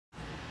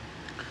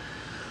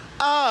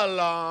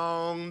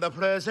Along the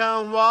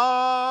prison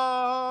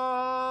walls,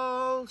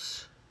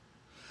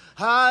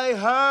 I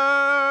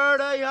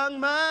heard a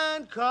young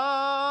man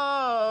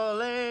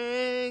calling,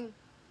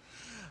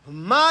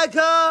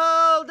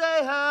 Michael,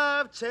 they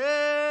have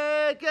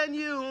taken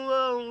you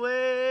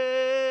away.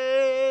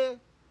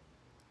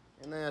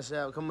 And then I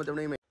said, come with the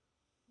remix.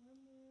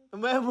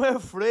 And when we're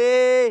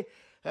free,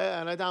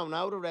 and I don't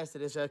know the rest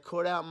of this, I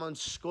cut out my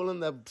sculling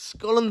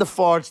the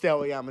forged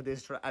out I am at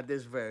this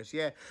verse.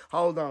 Yeah,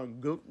 hold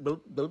on. Gulp,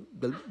 gulp, gulp,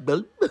 gulp,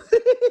 gulp.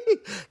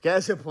 Get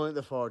us a point of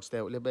the forged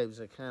out, baby. There's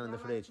a can in the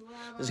fridge.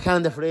 There's a can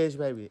in the fridge,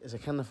 baby. There's a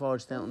can of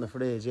forged out in the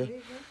fridge, yeah?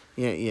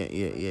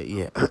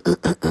 Yeah.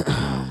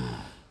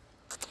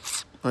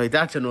 Right,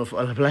 that's enough.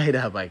 I'll play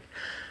that back.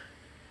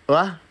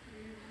 What?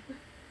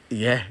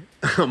 Yeah.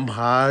 I'm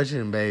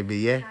parching, baby,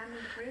 yeah?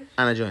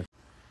 And a joint.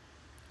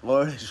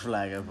 Orange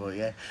flag, but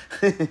yeah.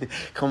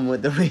 Come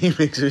with the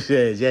remix, who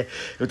says, yeah.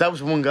 But that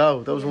was one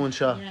go. That was one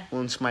shot. Yeah.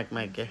 One smack,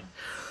 mate, yeah.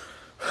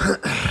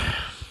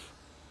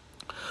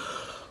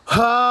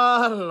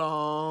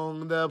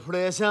 Along the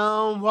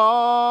prison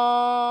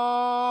wall.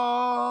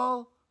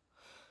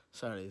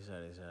 Sorry.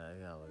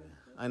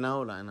 I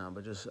know,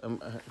 but just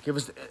give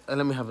us.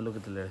 Let me have a look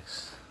at the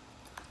lyrics.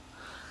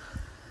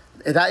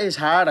 That is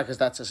harder because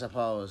that's, I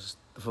suppose,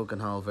 the fucking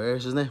whole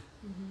verse, isn't it?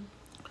 Mm-hmm.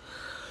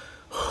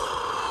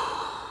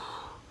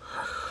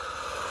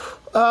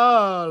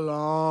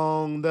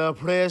 Along the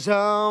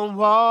prison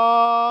wall,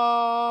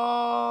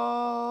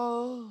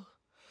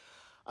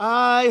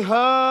 I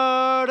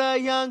heard a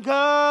young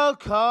girl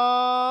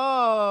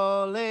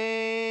calling,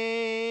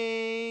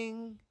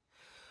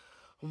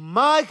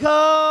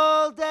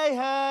 Michael, they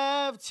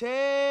have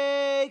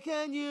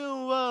taken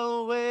you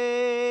away,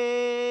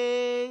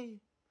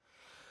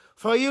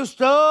 for you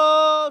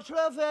stole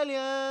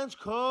Trevelyan's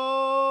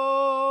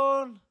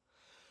corn,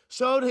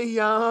 so the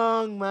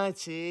young might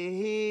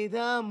see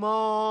the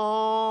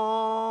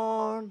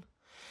morn.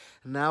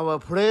 Now a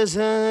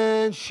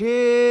prison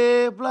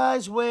ship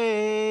lies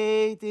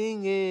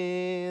waiting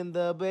in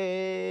the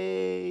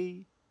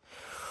bay.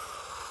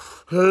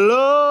 Low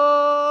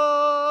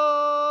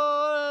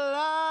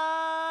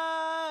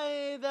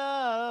lie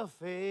the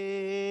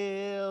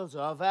fields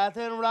of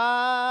Athenry,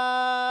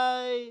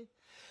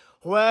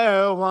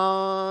 where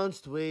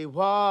once we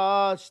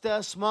watched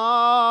the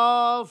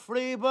small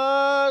free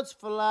birds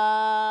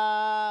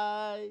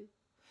fly.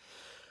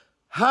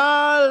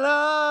 Our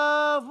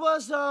love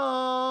was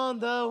on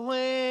the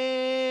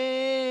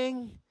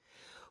wing.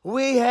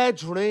 We had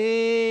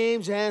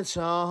dreams and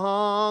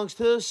songs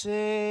to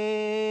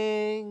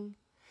sing.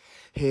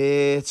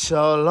 It's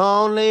so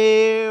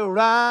lonely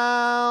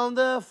round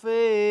the fields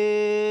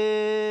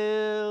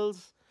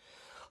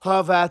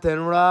of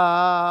Athenry,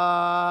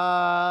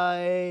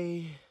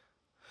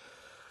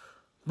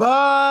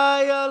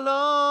 by a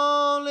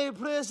lonely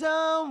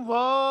prison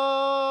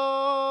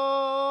wall.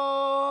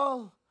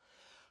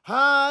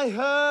 I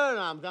heard,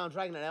 I'm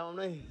dragging it out,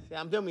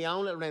 I'm doing my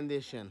own little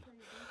rendition.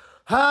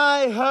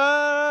 I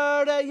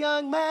heard a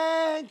young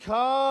man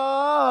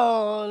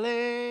calling.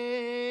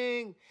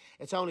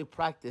 It's only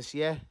practice,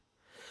 yeah?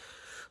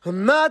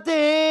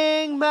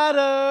 Nothing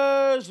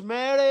matters,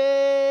 Mary.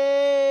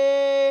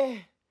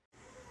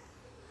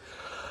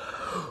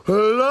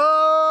 Low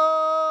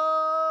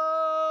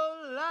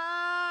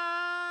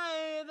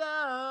lie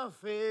the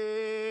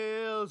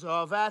fields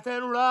of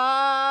Athenry,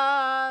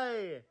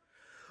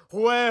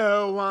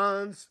 where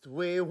once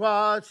we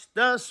watched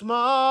the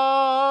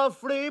small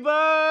free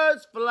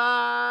birds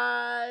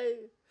fly.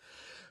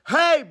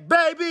 Hey,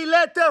 baby,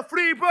 let the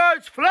free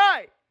birds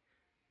fly.